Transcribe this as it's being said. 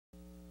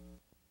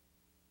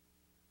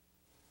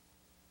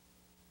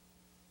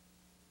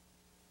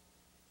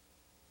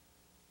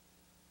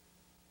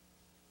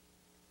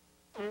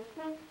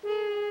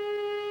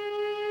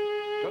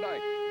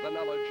The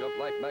knowledge of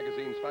Life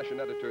magazine's fashion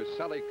editor,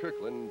 Sally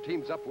Kirkland,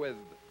 teams up with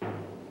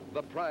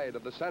the pride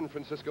of the San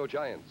Francisco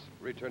Giants,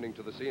 returning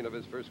to the scene of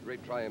his first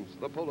great triumphs,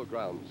 the Polo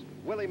Grounds,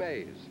 Willie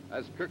Mays,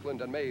 as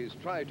Kirkland and Mays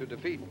try to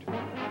defeat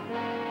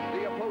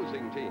the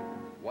opposing team,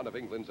 one of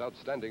England's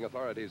outstanding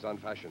authorities on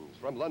fashions,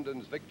 from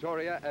London's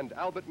Victoria and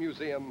Albert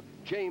Museum,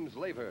 James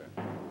Laver,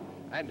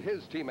 and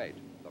his teammate,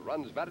 the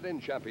runs batted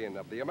in champion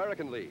of the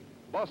American League,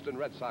 Boston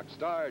Red Sox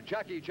star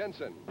Jackie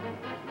Jensen.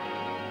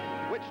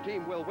 Which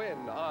team will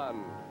win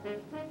on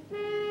Brains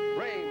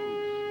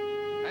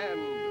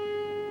and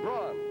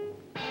Brawn?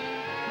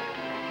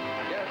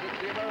 Yes,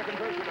 it's the American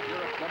version of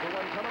Europe's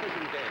 #1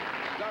 television game,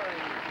 starring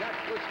Jack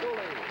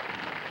Lescoulie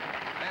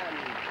and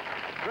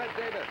Fred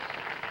Davis.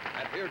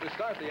 And here to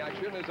start the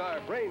action is our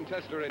brain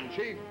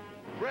tester-in-chief,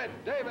 Fred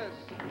Davis.